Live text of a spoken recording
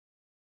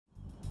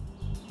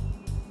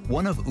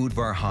One of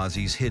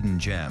Udvar-Hazy's hidden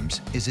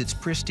gems is its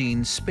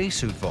pristine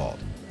spacesuit vault.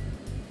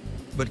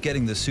 But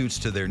getting the suits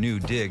to their new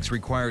digs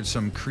required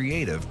some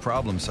creative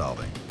problem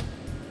solving.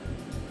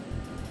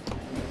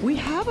 We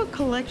have a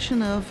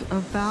collection of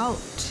about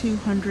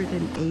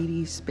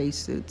 280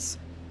 spacesuits.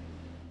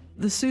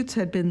 The suits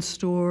had been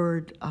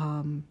stored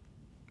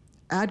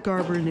at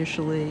Garber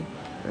initially,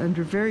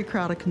 under very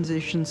crowded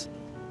conditions.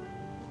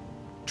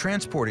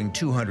 Transporting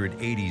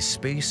 280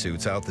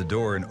 spacesuits out the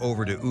door and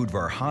over to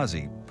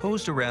Udvar-Hazy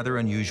posed a rather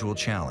unusual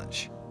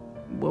challenge.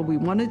 Well, we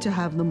wanted to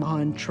have them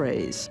on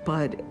trays,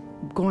 but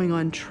going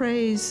on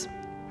trays,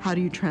 how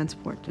do you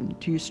transport them?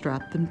 Do you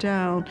strap them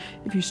down?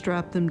 If you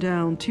strap them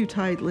down too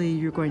tightly,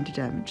 you're going to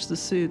damage the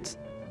suits.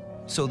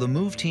 So the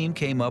move team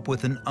came up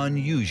with an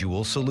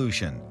unusual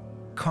solution: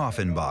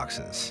 coffin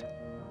boxes.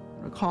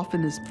 A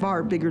coffin is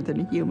far bigger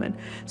than a human,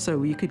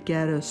 so you could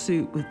get a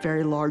suit with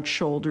very large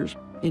shoulders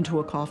into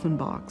a coffin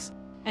box.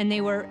 And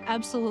they were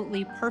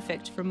absolutely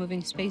perfect for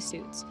moving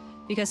spacesuits,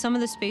 because some of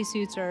the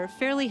spacesuits are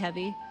fairly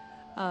heavy.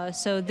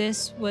 So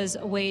this was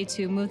a way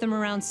to move them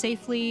around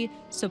safely,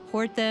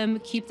 support them,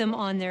 keep them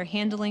on their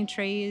handling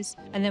trays,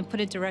 and then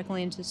put it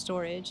directly into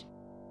storage.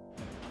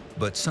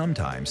 But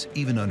sometimes,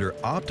 even under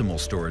optimal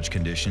storage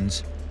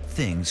conditions,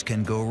 things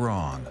can go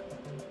wrong.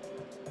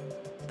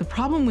 The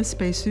problem with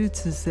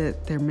spacesuits is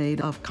that they're made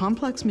of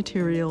complex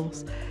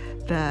materials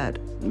that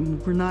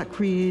were not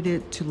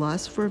created to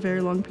last for a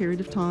very long period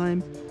of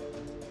time.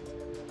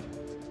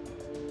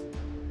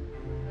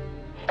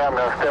 I'm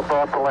going to step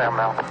off the limb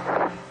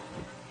now.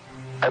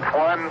 That's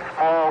one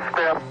small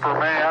step for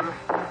man,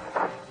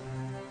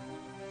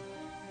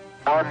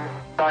 one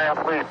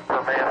giant leap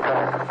for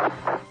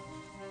mankind.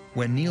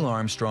 When Neil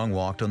Armstrong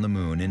walked on the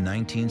moon in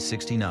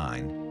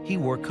 1969, he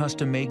wore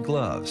custom-made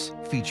gloves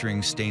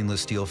featuring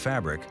stainless steel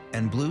fabric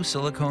and blue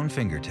silicone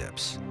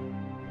fingertips.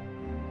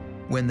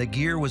 When the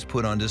gear was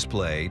put on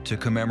display to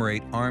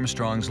commemorate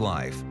Armstrong's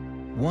life,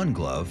 one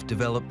glove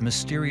developed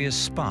mysterious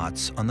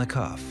spots on the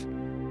cuff.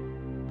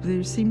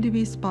 There seemed to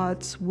be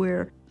spots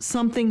where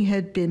something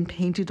had been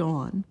painted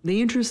on. The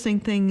interesting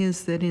thing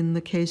is that in the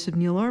case of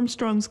Neil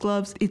Armstrong's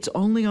gloves, it's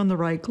only on the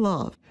right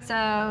glove.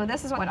 So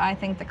this is what I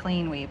think the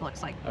clean weave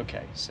looks like.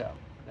 Okay, so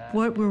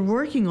what we're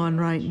working on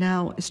right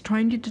now is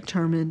trying to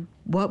determine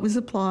what was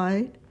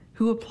applied,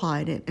 who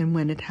applied it, and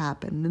when it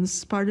happened. And this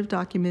is part of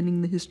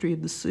documenting the history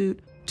of the suit.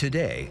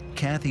 Today,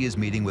 Kathy is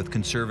meeting with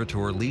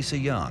conservator Lisa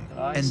Young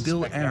and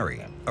Bill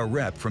Arey, a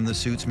rep from the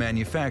suit's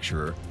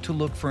manufacturer, to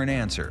look for an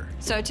answer.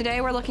 So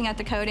today we're looking at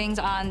the coatings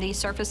on the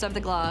surface of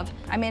the glove.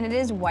 I mean, it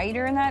is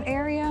whiter in that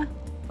area.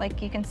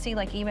 Like you can see,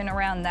 like even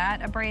around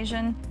that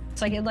abrasion,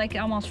 it's like it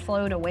almost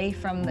flowed away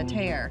from the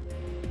tear.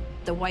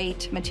 The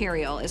white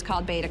material is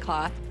called beta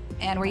cloth.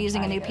 And we're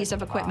using a new piece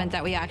of equipment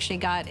that we actually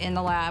got in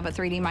the lab, a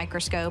 3D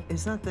microscope.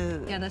 Is that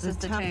the Yeah, this is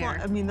the Teflon?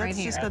 tear. I mean, that's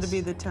right just got to be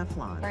the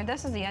Teflon. Or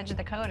this is the edge of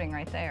the coating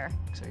right there.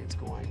 so it's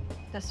going.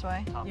 This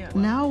way. Yeah.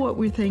 Now what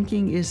we're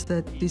thinking is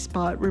that the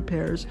spot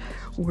repairs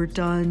were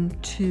done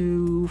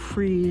to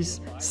freeze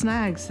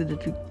snags that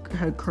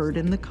had occurred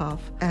in the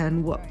cuff.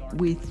 And what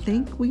we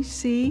think we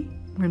see,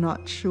 we're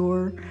not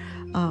sure,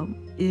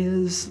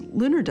 is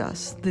lunar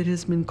dust that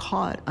has been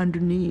caught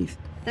underneath.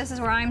 This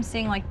is where I'm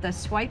seeing like the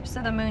swipes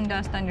of the moon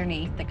dust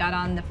underneath that got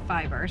on the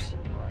fibers.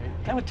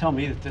 Right. That would tell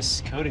me that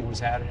this coating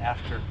was added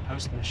after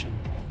post-mission.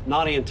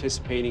 Not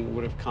anticipating it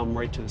would have come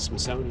right to the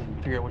Smithsonian,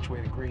 figure out which way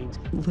the green's.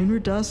 Lunar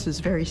dust is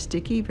very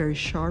sticky, very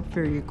sharp,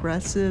 very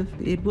aggressive.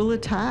 It will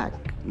attack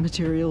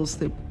materials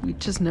that we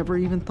just never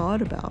even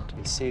thought about. You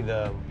can see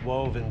the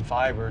woven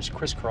fibers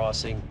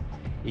crisscrossing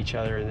each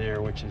other in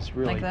there, which is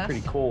really Like this?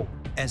 pretty cool.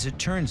 As it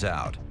turns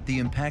out, the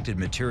impacted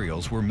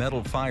materials were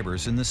metal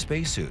fibers in the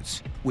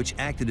spacesuits, which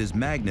acted as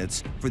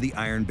magnets for the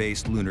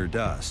iron-based lunar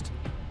dust.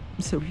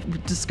 So we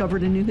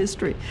discovered a new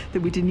history that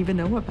we didn't even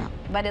know about.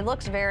 But it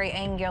looks very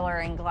angular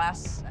and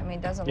glass. I mean,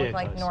 it doesn't Yeah, look it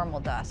like does. normal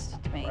dust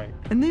to me. Right.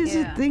 And these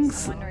Yeah, are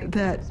things so I'm wondering if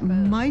that it's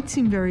exposed. might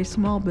seem very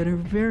small, but are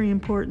very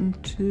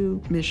important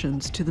to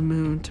missions to the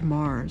moon, to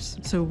Mars.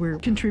 So we're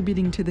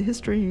contributing to the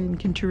history and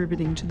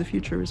contributing to the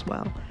future as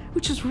well,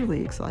 which is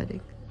really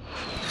exciting.